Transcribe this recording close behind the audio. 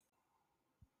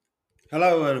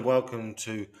Hello and welcome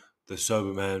to the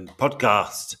Sober Man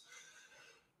podcast.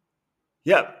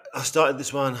 Yep, I started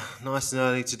this one nice and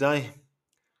early today.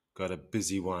 Got a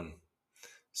busy one.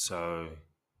 So,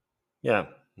 yeah,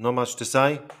 not much to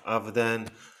say other than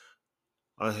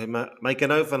make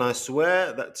an oath and I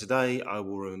swear that today I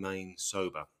will remain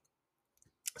sober.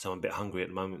 So I'm a bit hungry at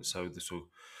the moment, so this will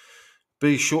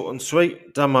be short and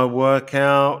sweet. Done my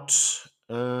workout.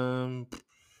 Um,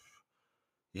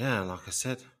 yeah, like I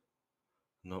said,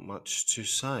 not much to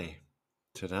say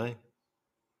today.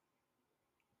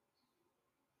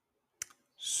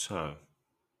 So,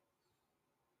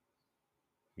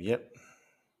 yep.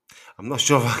 I'm not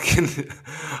sure if I can.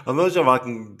 I'm not sure if I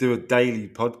can do a daily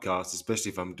podcast,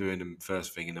 especially if I'm doing them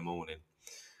first thing in the morning.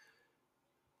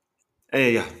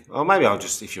 Yeah, or maybe I'll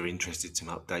just, if you're interested, some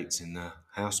updates in the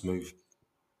house move.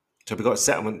 So we've got a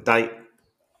settlement date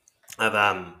of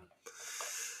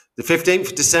the 15th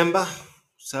of December.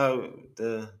 So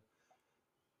the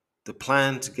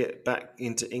plan to get back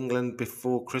into England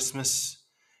before Christmas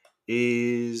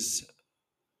is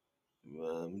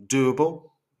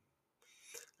doable.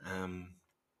 Um,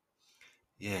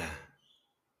 yeah,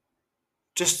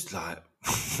 just like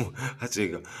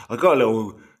actually, I got a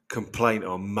little complaint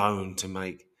or moan to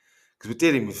make because we're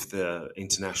dealing with the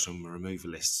international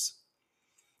removalists,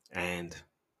 and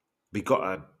we got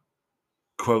a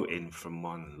quote in from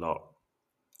one lot,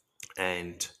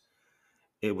 and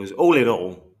it was all in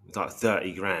all it was like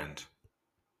 30 grand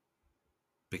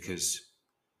because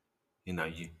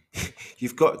you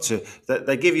you've got to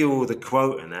they give you all the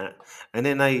quote and that, and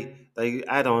then they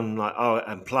add on like, oh,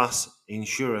 and plus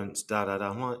insurance, da da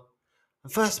da. I'm like,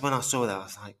 and first when I saw that I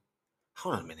was like,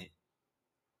 hold on a minute,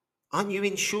 aren't you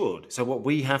insured? So what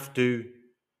we have to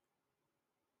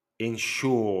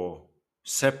insure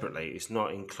separately is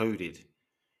not included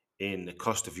in the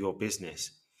cost of your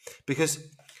business. Because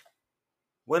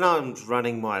when I'm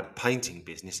running my painting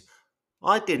business,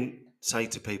 I didn't say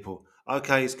to people,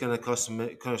 okay, it's going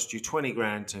to cost you 20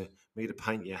 grand to me to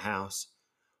paint your house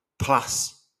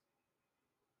plus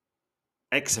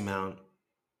X amount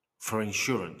for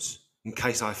insurance in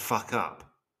case I fuck up.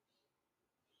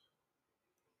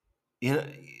 You know,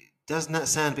 doesn't that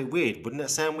sound a bit weird? Wouldn't that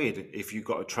sound weird if you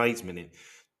got a tradesman in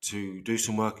to do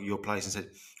some work at your place and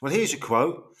said, "Well, here's your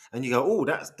quote," and you go, "Oh,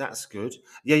 that's good.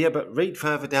 Yeah, but read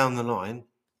further down the line.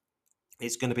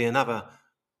 It's going to be another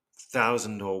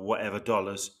thousand or whatever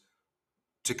dollars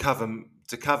to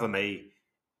cover me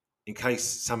in case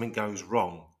something goes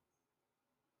wrong."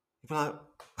 You'd be like,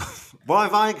 "Why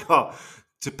have I got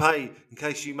to pay in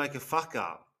case you make a fuck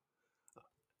up?"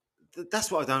 That's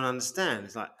what I don't understand.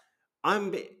 It's like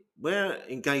I'm we're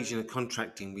engaging in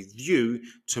contracting with you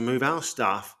to move our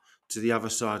stuff to the other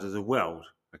side of the world.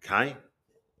 Okay,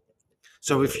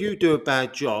 so if you do a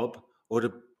bad job or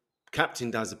the captain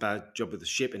does a bad job with the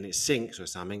ship and it sinks or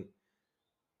something,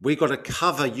 we got to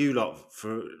cover you lot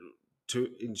for to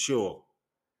ensure.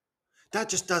 That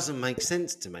just doesn't make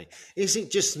sense to me. Is it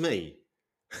just me,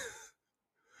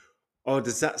 or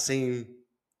does that seem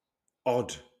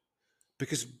odd?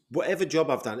 Because whatever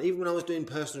job I've done, even when I was doing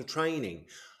personal training,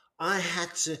 I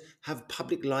had to have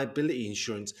public liability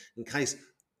insurance in case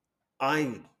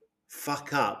I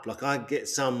fuck up. Like I get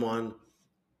someone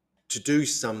to do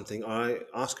something, or I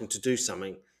ask them to do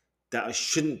something that I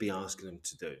shouldn't be asking them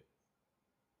to do.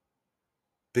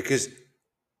 Because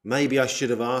maybe I should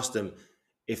have asked them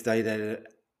if they'd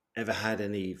ever had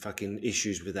any fucking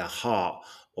issues with their heart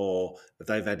or if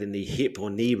they've had any hip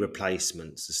or knee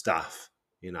replacements and stuff.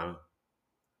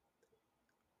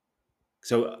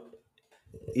 So,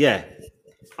 yeah,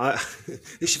 I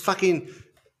it's fucking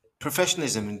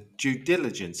professionalism and due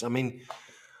diligence. I mean,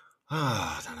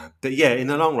 I don't know, but yeah, in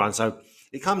the long run, so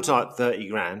it comes to like 30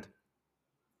 grand,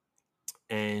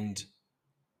 and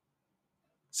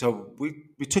so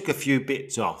we took a few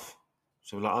bits off.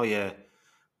 So we're like, oh yeah,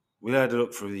 we had a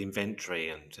look through the inventory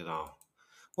and said, oh,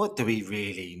 what do we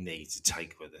really need to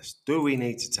take with us? Do we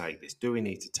need to take this? Do we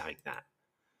need to take that?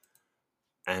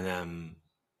 And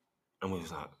we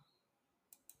was like,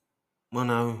 well,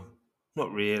 no,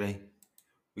 not really.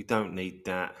 We don't need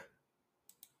that.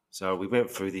 So we went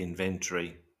through the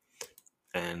inventory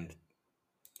and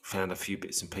found a few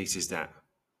bits and pieces that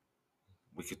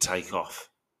we could take off.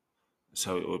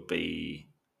 So it would be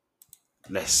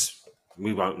less,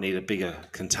 we won't need a bigger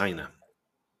container.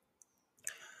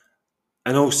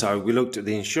 And also, we looked at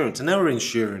the insurance, and they were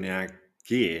insuring our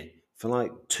gear for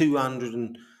like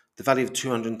the value of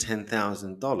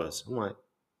 $210,000. I'm like,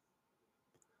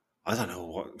 I don't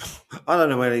know I don't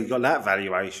know where they got that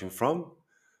valuation from.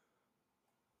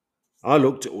 I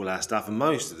looked at all that stuff, and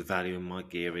most of the value in my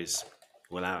gear is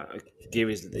well, our gear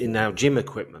is in our gym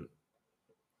equipment.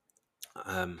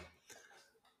 Um,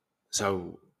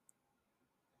 so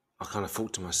I kind of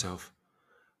thought to myself,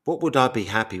 what would I be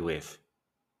happy with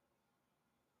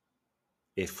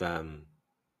if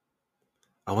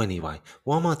oh, anyway,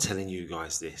 why am I telling you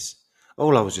guys this?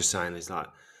 All I was just saying is like,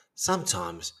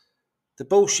 sometimes the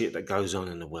bullshit that goes on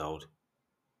in the world,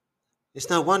 it's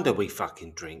no wonder we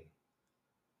fucking drink,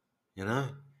 you know?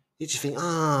 You just think,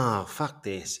 fuck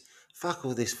this. Fuck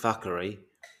all this fuckery.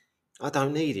 I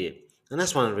don't need it. And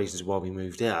that's one of the reasons why we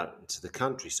moved out to the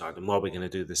countryside and why we're going to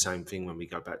do the same thing when we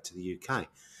go back to the UK.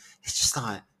 It's just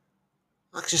like,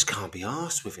 I just can't be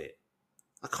arsed with it.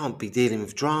 I can't be dealing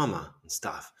with drama and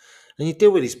stuff. And you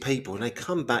deal with these people and they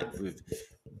come back with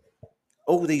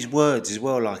all these words as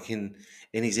well, like in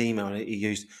his email he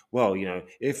used, well,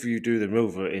 if you do the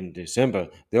mover in December,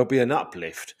 there'll be an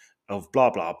uplift of blah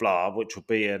blah blah, which will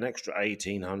be an extra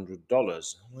 $1,800.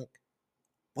 I'm like,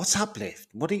 what's uplift?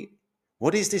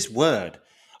 What is this word?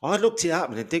 I looked it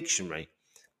up in a dictionary,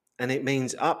 and it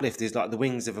means uplift is like the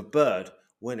wings of a bird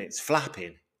when it's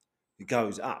flapping. It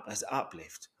goes up. That's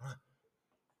uplift.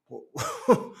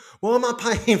 Why am I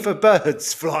paying for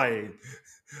birds flying?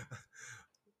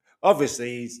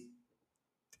 Obviously,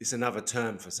 it's another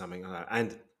term for something like that.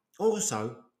 And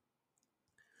also,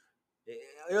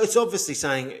 it's obviously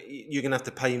saying you're going to have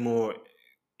to pay more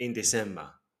in December.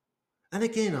 And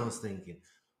again, I was thinking,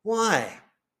 why?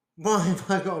 Why have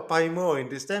I got to pay more in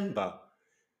December?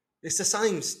 It's the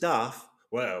same stuff.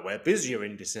 Well, we're busier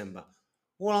in December.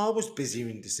 Well, I was busier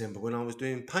in December when I was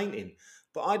doing painting.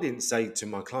 But I didn't say to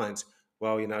my clients,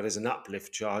 well, there's an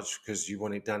uplift charge because you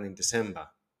want it done in December.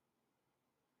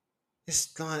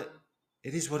 It's like,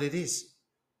 it is what it is.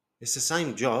 It's the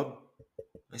same job.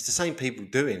 It's the same people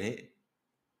doing it.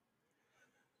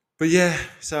 But yeah,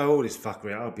 so all this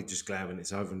fuckery, I'll be just glad when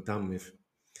it's over and done with.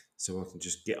 So I can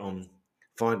just get on,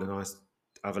 find a nice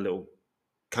other little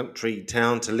country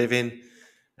town to live in,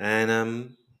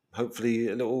 and hopefully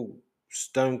a little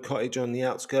stone cottage on the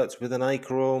outskirts with an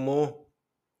acre or more,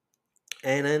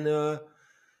 and then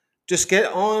just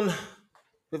get on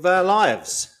with our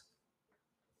lives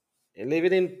and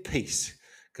living in peace.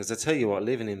 Because I tell you what,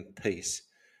 living in peace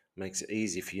makes it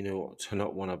easy for you to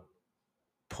not want to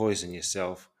poison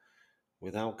yourself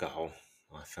with alcohol,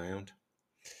 I found.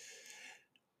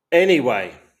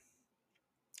 Anyway,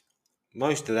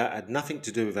 most of that had nothing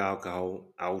to do with alcohol.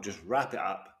 I'll just wrap it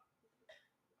up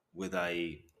with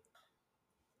a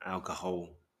alcohol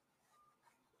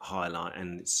highlight,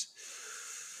 and it's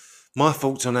my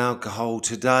thoughts on alcohol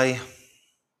today.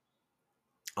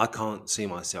 I can't see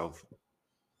myself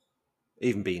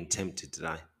even being tempted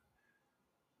today.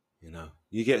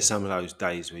 You get some of those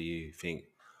days where you think,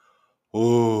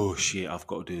 oh shit, I've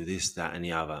got to do this, that, and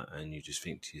the other, and you just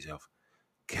think to yourself,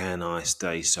 can I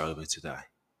stay sober today?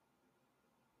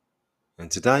 And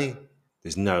today,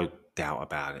 there's no doubt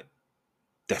about it.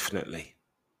 Definitely.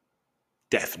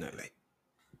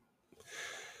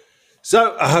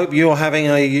 So I hope you're having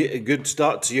a good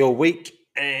start to your week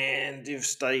and you've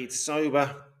stayed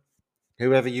sober,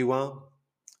 whoever you are,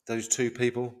 those two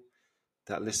people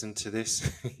that listen to this.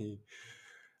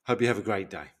 Hope you have a great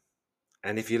day.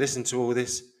 And if you listen to all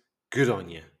this, good on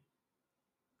you.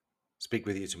 Speak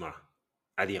with you tomorrow.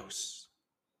 Adios.